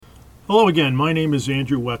Hello again, my name is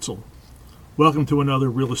Andrew Wetzel. Welcome to another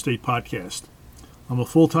real estate podcast. I'm a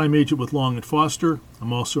full-time agent with Long & Foster.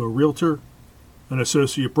 I'm also a realtor, an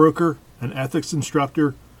associate broker, an ethics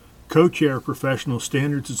instructor, co-chair of Professional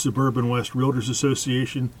Standards at Suburban West Realtors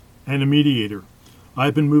Association, and a mediator.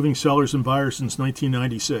 I've been moving sellers and buyers since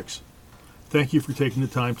 1996. Thank you for taking the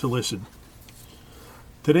time to listen.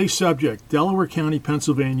 Today's subject, Delaware County,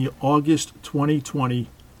 Pennsylvania, August 2020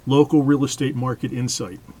 Local Real Estate Market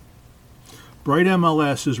Insight. Bright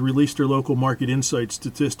MLS has released their local market insight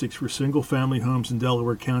statistics for single-family homes in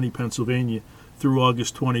Delaware County, Pennsylvania through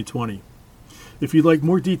August 2020. If you'd like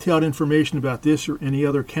more detailed information about this or any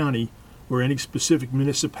other county or any specific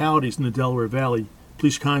municipalities in the Delaware Valley,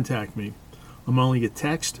 please contact me. I'm only a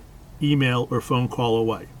text, email, or phone call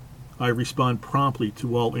away. I respond promptly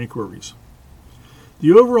to all inquiries.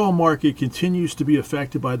 The overall market continues to be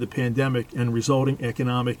affected by the pandemic and resulting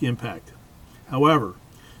economic impact. However,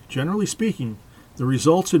 generally speaking, the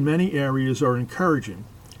results in many areas are encouraging,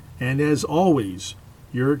 and as always,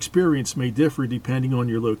 your experience may differ depending on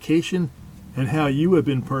your location and how you have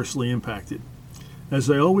been personally impacted. As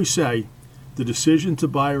I always say, the decision to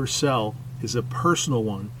buy or sell is a personal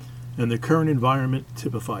one, and the current environment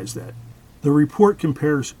typifies that. The report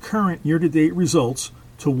compares current year-to-date results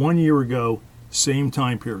to 1 year ago, same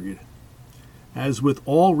time period. As with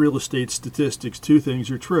all real estate statistics, two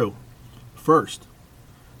things are true. First,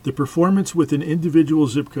 the performance within individual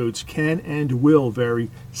zip codes can and will vary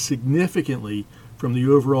significantly from the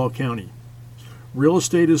overall county. Real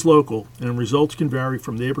estate is local, and results can vary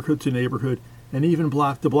from neighborhood to neighborhood and even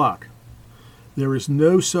block to block. There is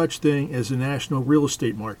no such thing as a national real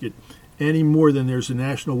estate market any more than there's a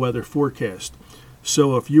national weather forecast.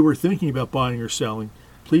 So if you are thinking about buying or selling,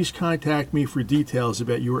 please contact me for details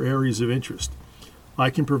about your areas of interest. I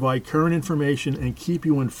can provide current information and keep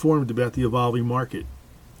you informed about the evolving market.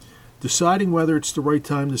 Deciding whether it's the right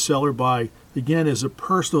time to sell or buy, again, is a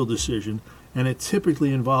personal decision, and it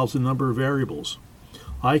typically involves a number of variables.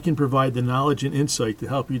 I can provide the knowledge and insight to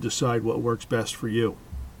help you decide what works best for you.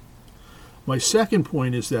 My second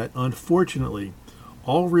point is that, unfortunately,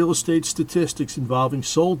 all real estate statistics involving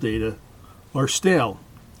sold data are stale.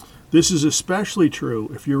 This is especially true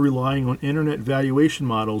if you're relying on internet valuation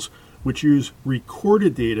models which use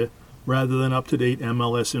recorded data rather than up-to-date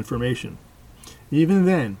MLS information. Even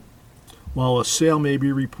then, while a sale may be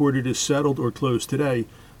reported as settled or closed today,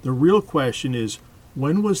 the real question is,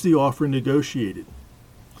 when was the offer negotiated?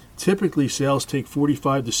 Typically, sales take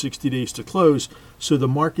 45 to 60 days to close, so the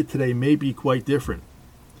market today may be quite different.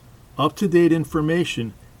 Up-to-date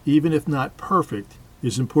information, even if not perfect,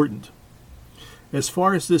 is important. As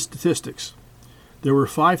far as the statistics, there were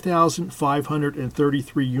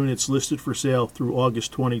 5,533 units listed for sale through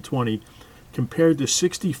August 2020, compared to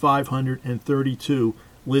 6,532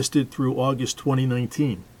 listed through August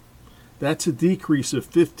 2019. That's a decrease of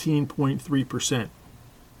 15.3%.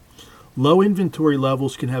 Low inventory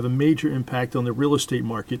levels can have a major impact on the real estate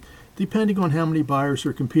market, depending on how many buyers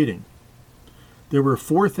are competing. There were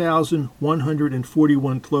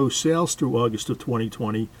 4,141 closed sales through August of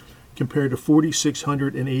 2020, compared to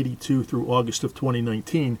 4,682 through August of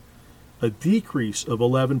 2019, a decrease of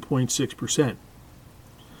 11.6%.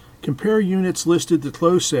 Compare units listed to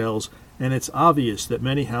closed sales, and it's obvious that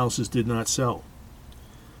many houses did not sell.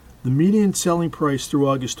 The median selling price through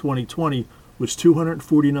August 2020 was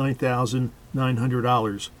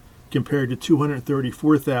 $249,900, compared to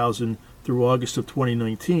 $234,000 through August of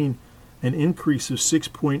 2019, an increase of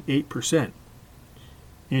 6.8%.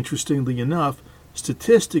 Interestingly enough,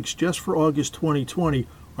 statistics just for August 2020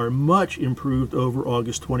 are much improved over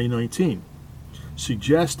August 2019,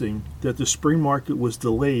 suggesting that the spring market was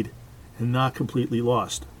delayed and not completely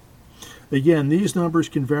lost. Again, these numbers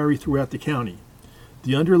can vary throughout the county.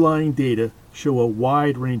 The underlying data show a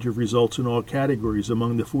wide range of results in all categories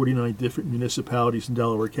among the 49 different municipalities in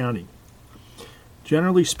Delaware County.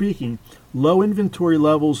 Generally speaking, low inventory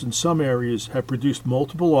levels in some areas have produced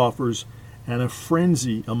multiple offers and a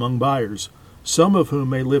frenzy among buyers, some of whom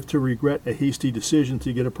may live to regret a hasty decision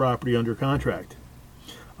to get a property under contract.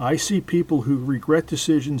 I see people who regret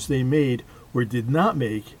decisions they made or did not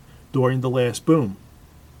make during the last boom.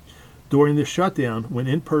 During the shutdown, when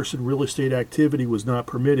in-person real estate activity was not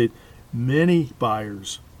permitted, many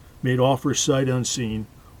buyers made offers sight unseen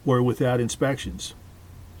or without inspections.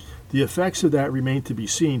 The effects of that remain to be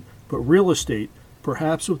seen, but real estate,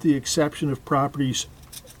 perhaps with the exception of properties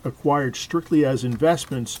acquired strictly as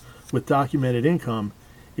investments with documented income,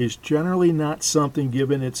 is generally not something,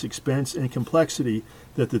 given its expense and complexity,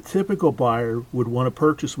 that the typical buyer would want to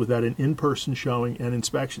purchase without an in-person showing and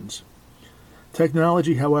inspections.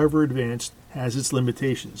 Technology, however advanced, has its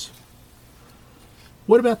limitations.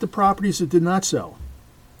 What about the properties that did not sell?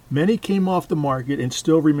 Many came off the market and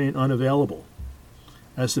still remain unavailable.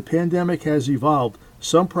 As the pandemic has evolved,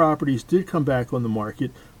 some properties did come back on the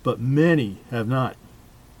market, but many have not.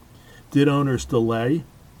 Did owners delay,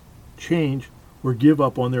 change, or give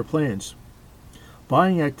up on their plans?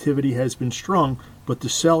 Buying activity has been strong, but the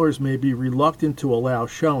sellers may be reluctant to allow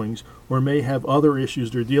showings or may have other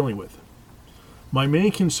issues they're dealing with. My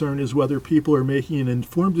main concern is whether people are making an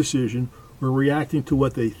informed decision or reacting to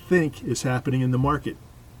what they think is happening in the market.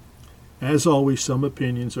 As always, some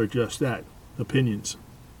opinions are just that, opinions.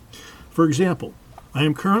 For example, I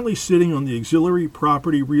am currently sitting on the Auxiliary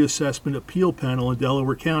Property Reassessment Appeal Panel in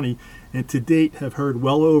Delaware County, and to date have heard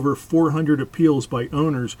well over 400 appeals by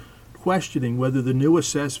owners questioning whether the new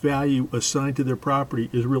assessed value assigned to their property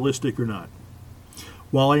is realistic or not.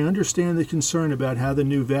 While I understand the concern about how the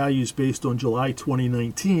new values based on July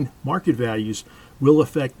 2019 market values will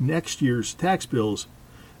affect next year's tax bills,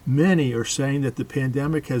 many are saying that the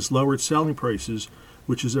pandemic has lowered selling prices,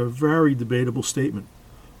 which is a very debatable statement.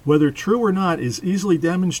 Whether true or not is easily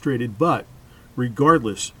demonstrated, but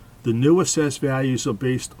regardless, the new assessed values are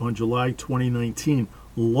based on July 2019,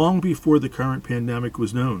 long before the current pandemic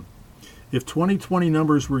was known. If 2020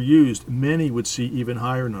 numbers were used, many would see even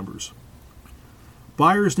higher numbers.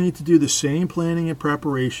 Buyers need to do the same planning and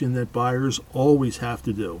preparation that buyers always have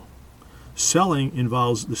to do. Selling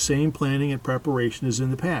involves the same planning and preparation as in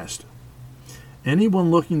the past. Anyone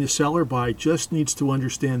looking to sell or buy just needs to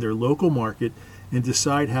understand their local market and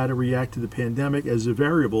decide how to react to the pandemic as a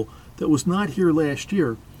variable that was not here last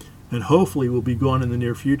year and hopefully will be gone in the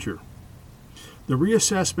near future. The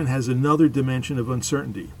reassessment has another dimension of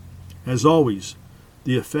uncertainty. As always,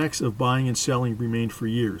 the effects of buying and selling remain for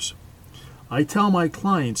years. I tell my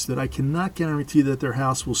clients that I cannot guarantee that their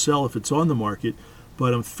house will sell if it's on the market,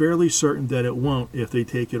 but I'm fairly certain that it won't if they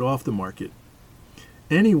take it off the market.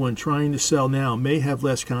 Anyone trying to sell now may have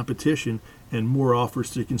less competition and more offers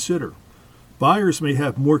to consider. Buyers may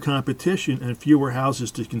have more competition and fewer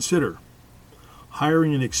houses to consider.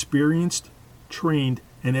 Hiring an experienced, trained,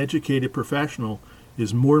 and educated professional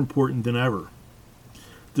is more important than ever.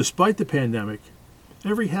 Despite the pandemic,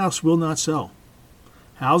 every house will not sell.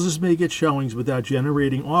 Houses may get showings without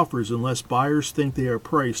generating offers unless buyers think they are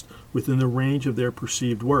priced within the range of their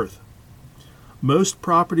perceived worth. Most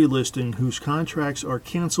property listings whose contracts are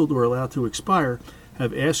canceled or allowed to expire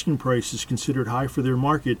have asking prices considered high for their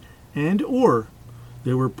market and/or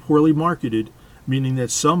they were poorly marketed, meaning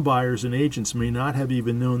that some buyers and agents may not have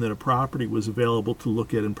even known that a property was available to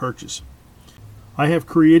look at and purchase. I have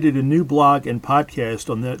created a new blog and podcast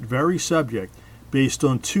on that very subject based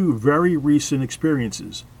on two very recent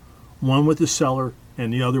experiences, one with the seller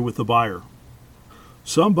and the other with the buyer.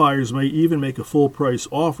 Some buyers may even make a full price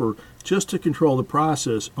offer just to control the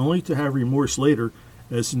process, only to have remorse later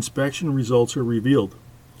as inspection results are revealed.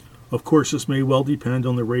 Of course, this may well depend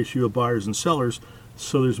on the ratio of buyers and sellers,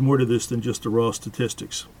 so there's more to this than just the raw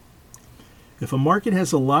statistics. If a market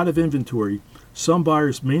has a lot of inventory, some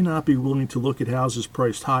buyers may not be willing to look at houses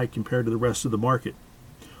priced high compared to the rest of the market.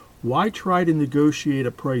 Why try to negotiate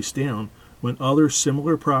a price down when other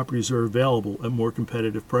similar properties are available at more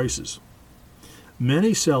competitive prices?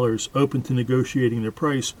 Many sellers open to negotiating their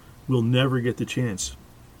price will never get the chance.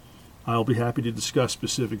 I'll be happy to discuss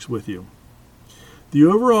specifics with you. The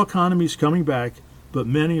overall economy is coming back, but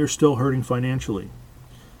many are still hurting financially.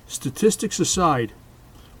 Statistics aside,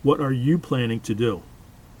 what are you planning to do?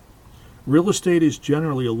 Real estate is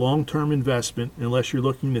generally a long-term investment unless you're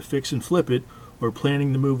looking to fix and flip it or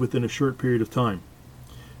planning to move within a short period of time.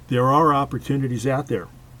 There are opportunities out there.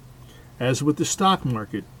 As with the stock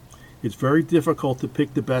market, it's very difficult to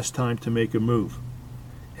pick the best time to make a move.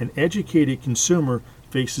 An educated consumer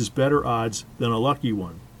faces better odds than a lucky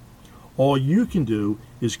one. All you can do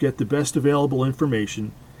is get the best available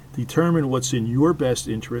information, determine what's in your best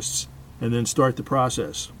interests, and then start the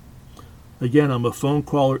process. Again, I'm a phone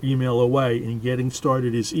call or email away, and getting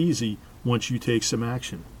started is easy once you take some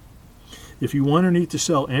action. If you want or need to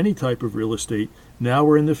sell any type of real estate, now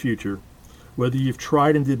or in the future, whether you've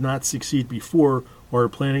tried and did not succeed before or are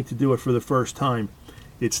planning to do it for the first time,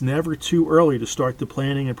 it's never too early to start the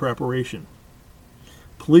planning and preparation.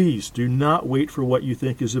 Please do not wait for what you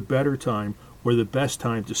think is a better time or the best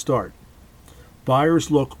time to start. Buyers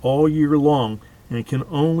look all year long and can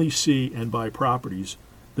only see and buy properties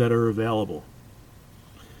that are available.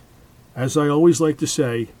 As I always like to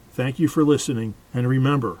say, thank you for listening, and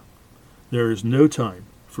remember, there is no time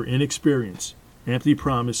for inexperience, empty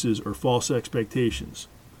promises, or false expectations.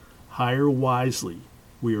 Hire wisely.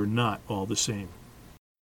 We are not all the same.